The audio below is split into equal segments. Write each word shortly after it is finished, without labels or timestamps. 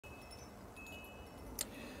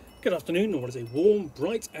Good afternoon, or what is a warm,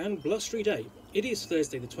 bright and blustery day. It is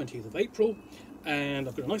Thursday the 20th of April and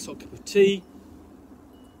I've got a nice hot cup of tea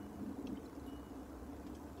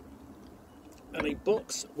and a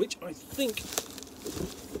box which I think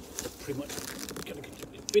pretty much going to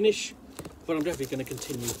finish, but I'm definitely going to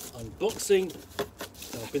continue unboxing.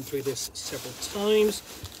 I've been through this several times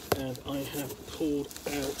and I have pulled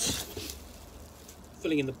out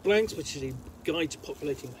Filling in the Blanks, which is a guide to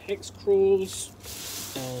populating hex crawls,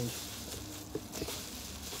 and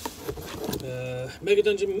Mega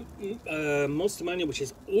Dungeon Monster Manual, which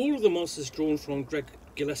is all of the monsters drawn from Greg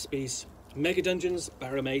Gillespie's Mega Dungeons,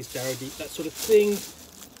 Barrowmaze, Darrowdeep, that sort of thing.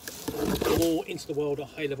 More into the world, a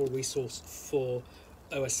high-level resource for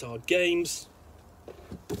OSR games,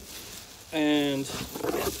 and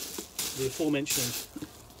the aforementioned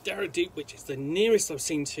Darrowdeep, which is the nearest I've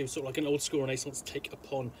seen to sort of like an old school Renaissance take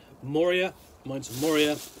upon Moria, Mines of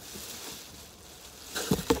Moria.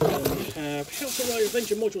 We have House of Ride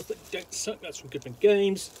Adventure modules that don't suck. That's from Goodman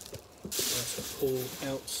Games. That's pull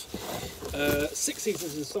out 6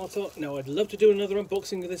 seasons in Starter. Now I'd love to do another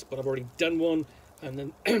unboxing of this, but I've already done one, and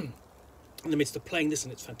then in the midst of playing this,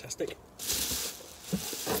 and it's fantastic.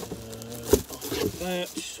 After that,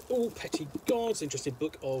 Petty Gods, interesting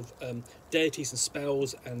book of deities and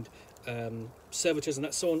spells and servitors and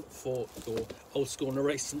that so on for your old school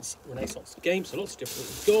Renaissance games. So lots of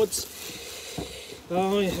different gods.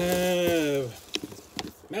 I have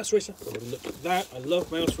Mouse Ritter. Look at that. I love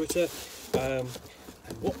Mouse Ritter. And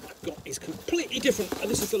what I've got is completely different. And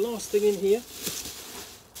this is the last thing in here.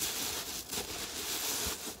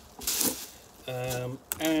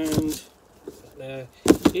 And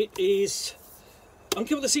it is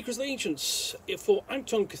Uncover the Secrets of the Ancients for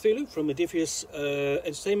Achtung, Cthulhu from Modiphius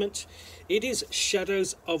Entertainment. It is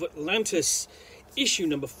Shadows of Atlantis, issue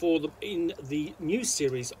number 4 in the new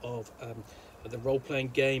series of the role-playing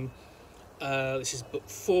game. This is book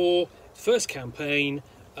 4, first campaign.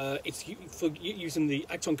 It's for using the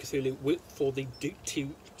Achtung Cthulhu for the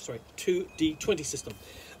 2D20 system.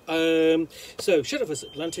 So, Shadows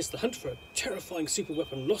of Atlantis, the hunt for a terrifying super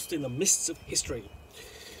weapon lost in the mists of history.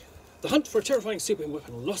 The hunt for a terrifying super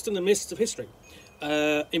weapon lost in the mists of history.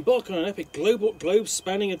 Embark on an epic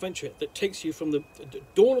globe-spanning adventure that takes you from the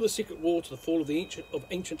dawn of the Secret War to the fall of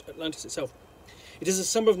ancient Atlantis itself. It is the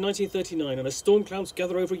summer of 1939, and as storm clouds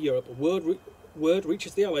gather over Europe, word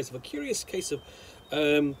reaches the allies of a curious case of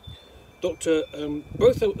Dr.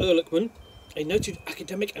 Botho Ehrlichman, a noted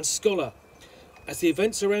academic and scholar. As the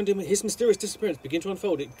events around him and his mysterious disappearance begin to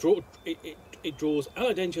unfold, it draws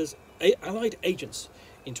allied agents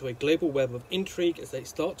into a global web of intrigue as they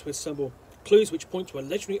start to assemble clues which point to a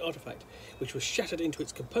legendary artifact which was shattered into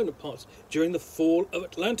its component parts during the fall of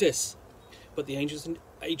Atlantis. But the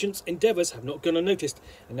agents' endeavours have not gone unnoticed,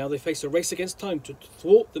 and now they face a race against time to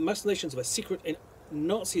thwart the machinations of a secret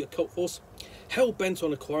Nazi occult force hell-bent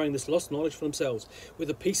on acquiring this lost knowledge for themselves. With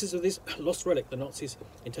the pieces of this lost relic, the Nazis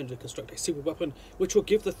intend to construct a super weapon which will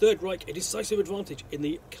give the Third Reich a decisive advantage in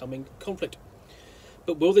the coming conflict.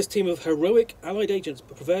 But will this team of heroic Allied agents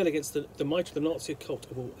prevail against the might of the Nazi occult,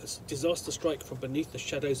 or will a disaster strike from beneath the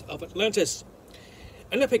shadows of Atlantis?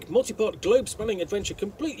 An epic multi-part globe-spanning adventure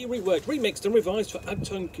completely reworked, remixed and revised for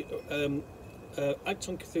Achtung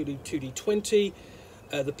Cthulhu 2D20.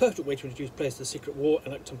 The perfect way to introduce players to the Secret War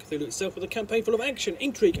and Achtung Cthulhu itself, with a campaign full of action,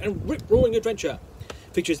 intrigue and rip-roaring adventure.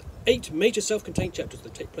 Features 8 major self-contained chapters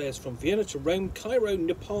that take players from Vienna to Rome, Cairo,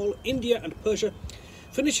 Nepal, India and Persia,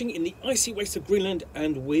 finishing in the icy wastes of Greenland,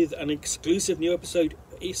 and with an exclusive new episode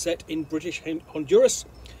set in British Honduras.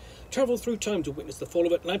 Travel through time to witness the fall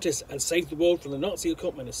of Atlantis and save the world from the Nazi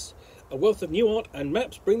occult menace. A wealth of new art and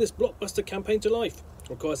maps bring this blockbuster campaign to life.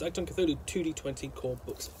 Requires Achtung Cthulhu 2D20 core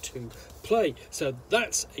books to play. So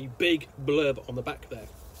that's a big blurb on the back there.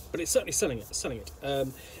 But it's certainly selling it.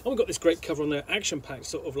 And we've got this great cover on there, action-packed,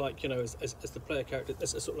 sort of like, you know, as the player character,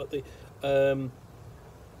 as sort of like the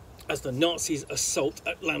as the Nazis assault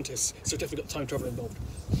Atlantis. So definitely got time travel involved.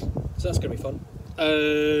 So that's going to be fun.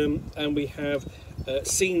 And we have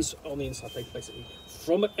scenes on the inside page, basically,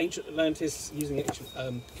 from ancient Atlantis, using ancient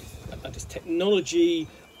Atlantis technology.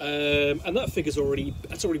 And that figure's already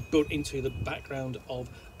built into the background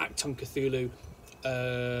of Achtung Cthulhu.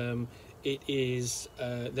 It is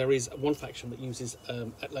there is one faction that uses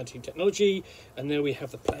Atlantean technology, and there we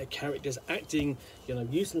have the player characters acting, you know,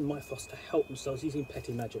 using the Mythos to help themselves, using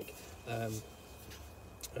petty magic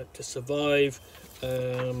to survive.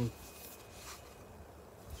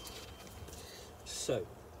 So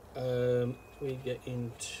we get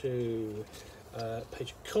into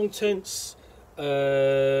page of contents.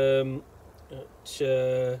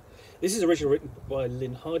 This is originally written by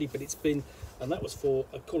Lynn Hardy, but it's been, and that was for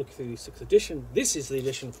a Call of Cthulhu 6th edition. This is the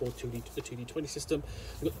edition for the 2D20 system.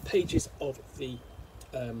 We've got the pages of the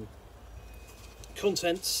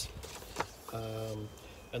contents,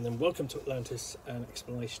 and then Welcome to Atlantis, an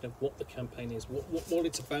explanation of what the campaign is, what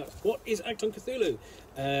it's about, what is Achtung Cthulhu,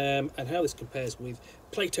 and how this compares with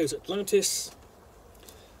Plato's Atlantis.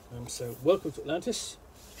 So Welcome to Atlantis,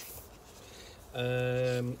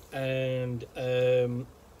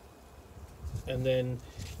 and then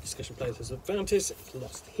discussion Plato's Atlantis, it's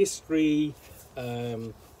lost history,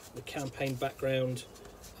 the campaign background,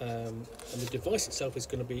 and the device itself is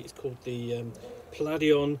going to be, it's called the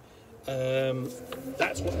Palladion.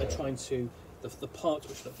 That's what they're trying to, the part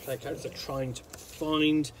which the player characters are trying to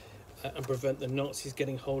find and prevent the Nazis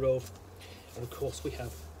getting hold of. And of course we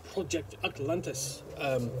have Project Atlantis,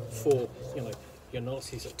 for, you know, your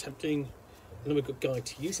Nazis attempting. And then we've got guide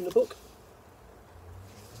to use in the book.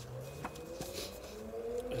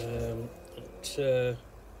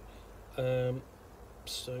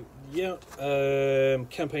 So yeah,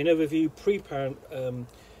 campaign overview,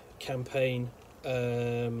 campaign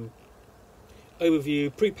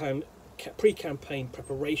overview, pre-campaign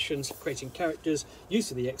preparations, creating characters,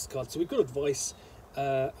 use of the X card. So we've got advice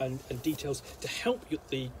and details to help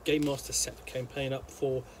the game master set the campaign up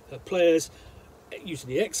for her players. Use of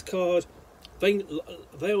the X card,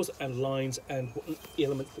 veils and lines, and the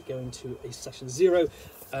elements that go into a session 0,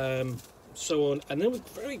 so on. And then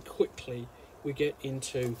very quickly we get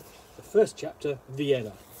into the first chapter,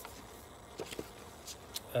 Vienna.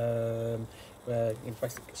 Where in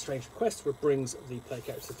basic strange request, where it brings the player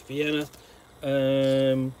characters to Vienna,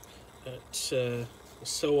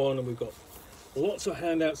 so on, and we've got lots of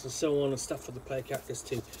handouts and so on and stuff for the player characters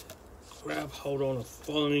to grab, hold on, and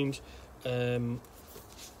find,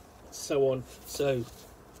 so on. So,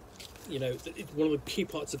 you know, one of the key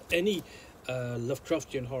parts of any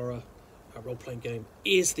Lovecraftian horror role-playing game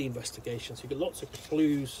is the investigation. So you get lots of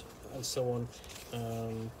clues and so on.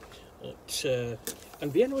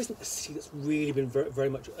 And Vienna isn't a city that's really been very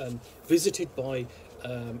much visited by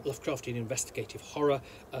Lovecraftian investigative horror.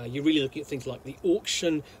 You're really looking at things like the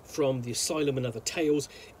auction from the Asylum and Other Tales.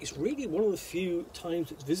 It's really one of the few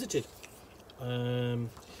times it's visited.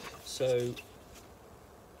 So,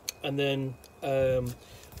 and then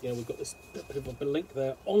you know, we've got this bit of a link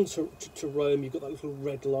there on to Rome. You've got that little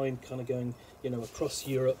red line kind of going, you know, across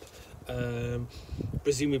Europe.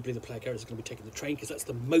 Presumably the player character is going to be taking the train because that's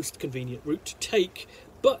the most convenient route to take,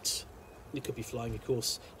 but you could be flying, of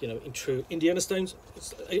course, you know, in true Indiana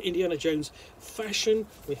Jones fashion.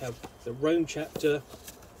 We have the Rome chapter,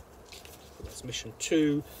 that's mission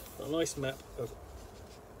 2, a nice map of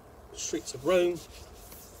streets of Rome,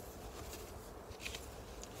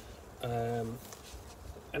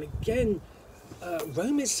 and again,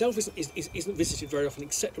 Rome itself isn't visited very often,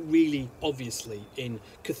 except really obviously in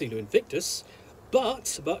Cthulhu Invictus.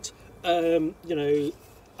 But you know,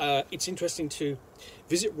 it's interesting to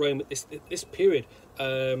visit Rome at this period.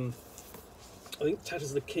 I think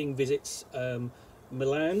Tatters the King visits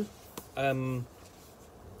Milan, and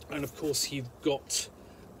of course you've got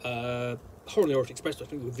Horror on the Orient Express, I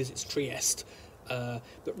think, who visits Trieste. But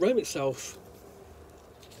Rome itself,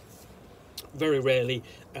 very rarely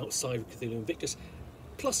outside of Cthulhu Invictus.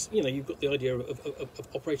 Plus, you know, you've got the idea of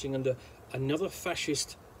operating under another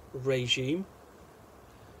fascist regime,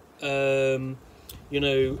 you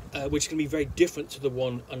know, which can be very different to the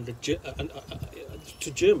one under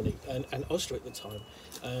to Germany and Austria at the time.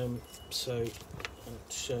 So,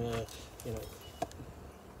 you know,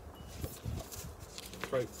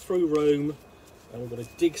 through Rome, and we've got a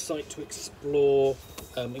dig site to explore,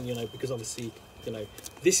 you know, because obviously, you know,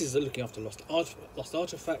 this is looking after lost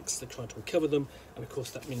artifacts. They're trying to recover them, and of course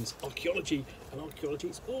that means archaeology, and archaeology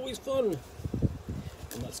is always fun.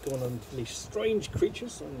 And that's going to unleash strange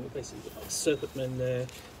creatures. So basically, you've got like serpent men there,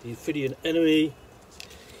 the Ophidian enemy.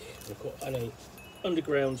 We've got an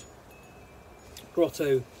underground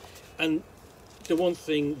grotto, and the one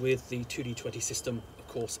thing with the 2D20 system, of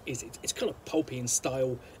course, is it's kind of pulpy in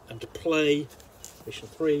style and to play. Mission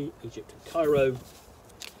 3, Egypt and Cairo.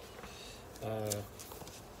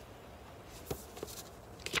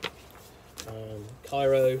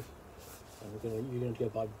 Cairo, and you're going to go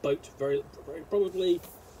by boat very probably,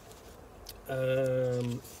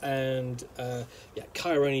 and yeah,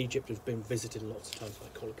 Cairo and Egypt have been visited lots of times by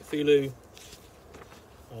Call of Cthulhu,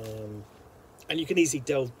 and you can easily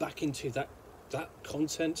delve back into that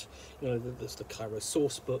content. You know, there's the Cairo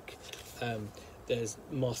source book. There's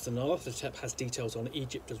Master Nyarlathotep has details on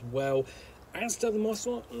Egypt as well, as does the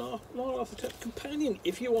Master Nyarlathotep companion,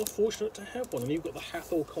 if you are fortunate to have one. And you've got the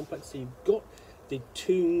Hathor complex, so you've got the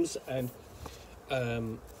tombs and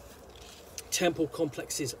temple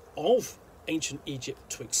complexes of ancient Egypt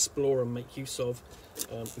to explore and make use of,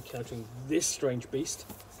 encountering this strange beast,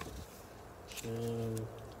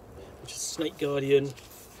 which is Snake Guardian.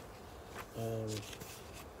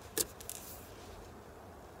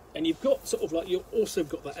 And you've got sort of like, you've also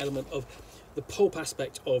got that element of the pulp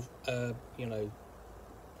aspect of, you know,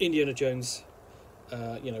 Indiana Jones,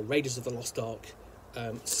 you know, Raiders of the Lost Ark,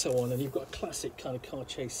 so on. And you've got a classic kind of car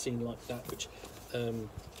chase scene like that, which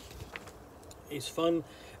is fun.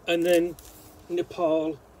 And then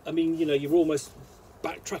Nepal, I mean, you know, you're almost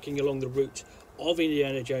backtracking along the route of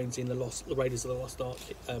Indiana Jones in the Raiders of the Lost Ark.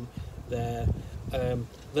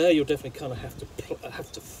 There you'll definitely kind of have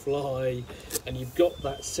to fly, and you've got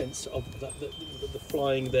that sense of the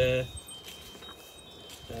flying there.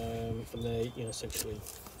 And there, you know, essentially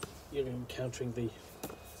you're encountering the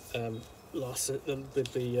lamas,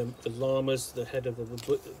 the head of the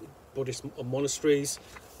Buddhist monasteries,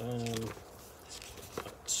 and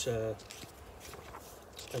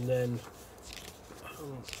then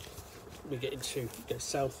we go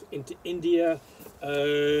south into India.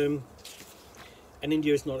 And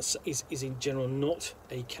India is in general not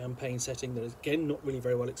a campaign setting. That is, again, not really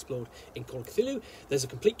very well explored in Call of Cthulhu. There's a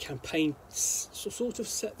complete campaign sort of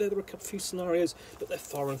set there. There are a few scenarios, but they're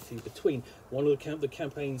far and few between. One of the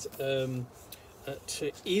campaigns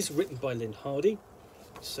is written by Lynn Hardy,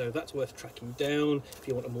 so that's worth tracking down if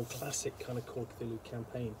you want a more classic kind of Call of Cthulhu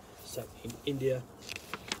campaign set in India.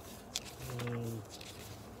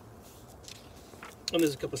 And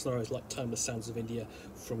there's a couple of scenarios like Timeless Sounds of India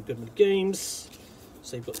from Goodman Games.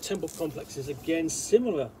 So you've got temple complexes, again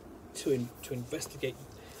similar to investigate,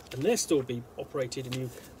 and they're still being operated, and you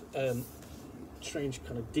strange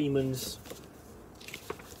kind of demons,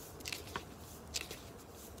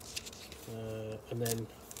 and then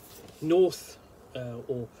north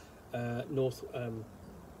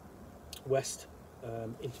west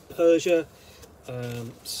into Persia.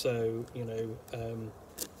 So you know,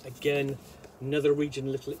 again, another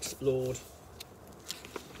region little explored.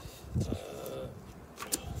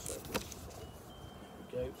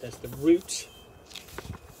 There's the route.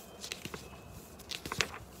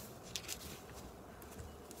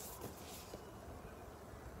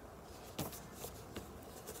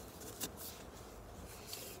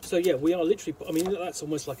 So yeah, we are literally, I mean, that's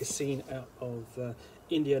almost like a scene out of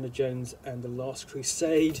Indiana Jones and the Last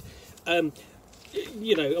Crusade.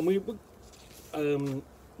 You know, and we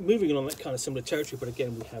moving along that kind of similar territory, but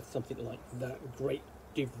again, we have something like that great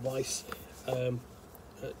device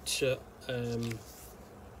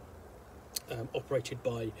operated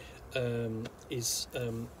by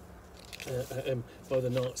by the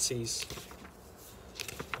Nazis,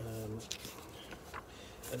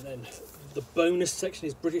 and then the bonus section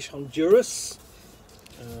is British Honduras,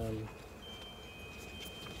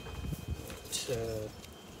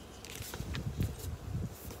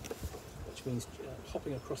 which means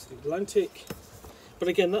hopping across the Atlantic. But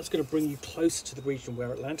again, that's going to bring you closer to the region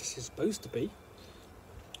where Atlantis is supposed to be,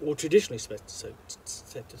 or traditionally said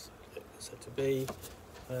to be.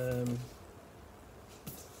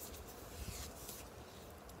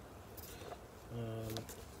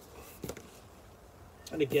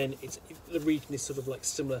 And again, the region is sort of like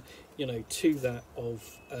similar, you know, to that of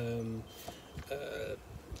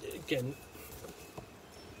again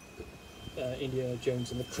Indiana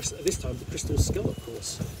Jones and this time the Crystal Skull, of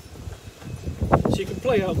course. So you can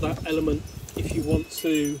play out that element if you want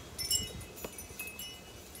to.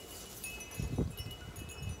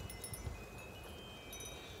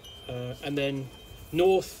 And then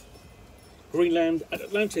north, Greenland and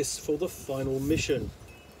Atlantis for the final mission.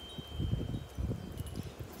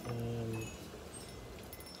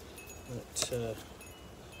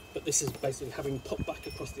 But this is basically having popped back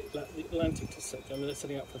across the Atlantic to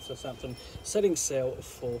setting out for Southampton, setting sail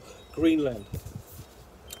for Greenland,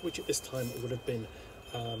 which at this time would have been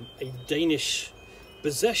a Danish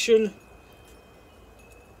possession.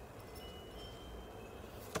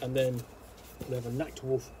 And then we have a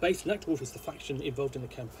Nachtwolf base. Nachtwolf is the faction involved in the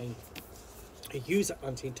campaign who use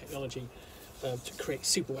Atlantean technology to create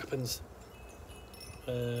super weapons,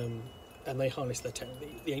 and they harness the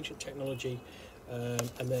ancient technology.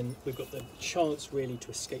 And then we've got the chance really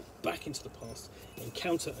to escape back into the past,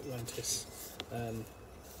 encounter Atlantis.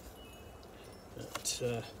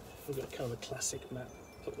 We've got kind of a classic map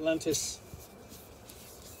of Atlantis,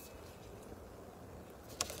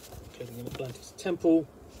 including an Atlantis temple.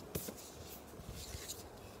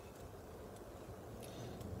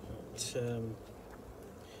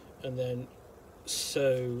 And then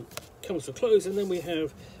so comes to a close, and then we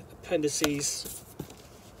have appendices.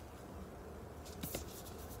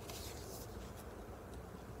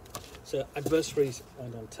 So adversaries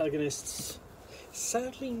and antagonists.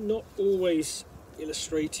 Sadly, not always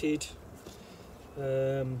illustrated,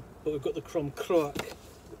 but we've got the Crom Croak,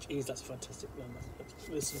 which is, that's a fantastic one.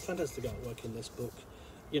 There's some fantastic artwork in this book.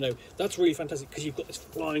 You know, that's really fantastic because you've got this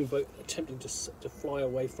flying boat attempting to fly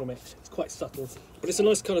away from it. It's quite subtle, but it's a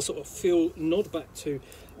nice kind of sort of feel nod back to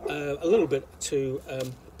a little bit to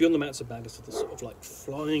Beyond the Mountains of Madness, the sort of like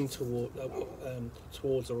flying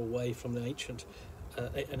towards or away from an ancient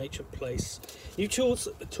place. New tools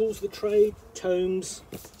of the trade, tomes,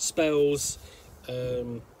 spells,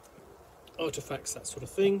 artifacts, that sort of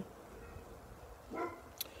thing.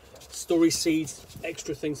 Story seeds,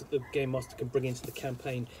 extra things that the game master can bring into the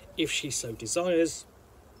campaign if she so desires.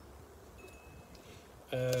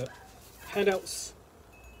 Handouts,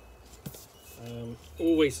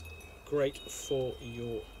 always great for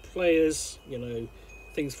your players. You know,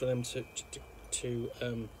 things for them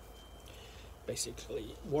to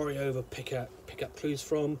basically worry over, pick up clues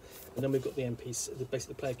from. And then we've got the NPCs,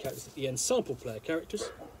 basically the player characters at the end, sample player characters.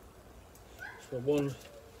 So 1,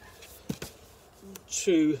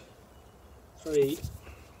 2, 3,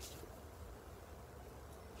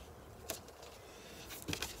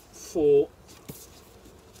 4.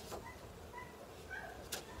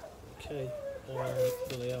 Okay,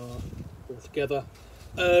 here they are all together.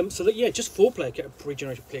 So that, yeah, just 4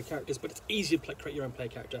 pre-generated player characters, but it's easy to create your own player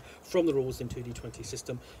character from the rules in 2D20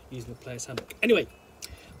 system using the player's handbook. Anyway,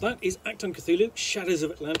 that is Achtung, Cthulhu, Shadows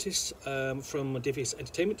of Atlantis from Modiphius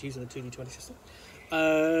Entertainment using the 2D20 system.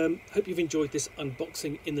 Hope you've enjoyed this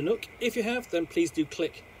unboxing in the Nook. If you have, then please do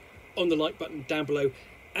click on the like button down below.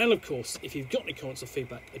 And of course, if you've got any comments or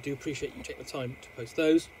feedback, I do appreciate you taking the time to post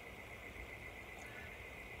those.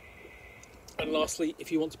 And lastly,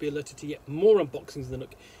 if you want to be alerted to yet more unboxings in the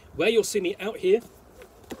Nook, where you'll see me out here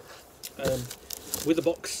with a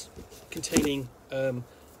box containing a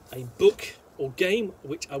book or game,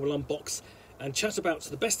 which I will unbox and chat about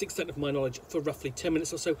to the best extent of my knowledge for roughly 10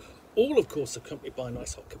 minutes or so, all of course accompanied by a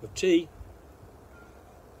nice hot cup of tea,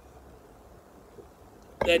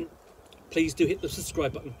 then please do hit the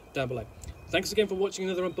subscribe button down below. Thanks again for watching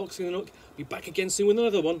another unboxing in the Nook. Be back again soon with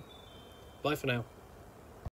another one. Bye for now.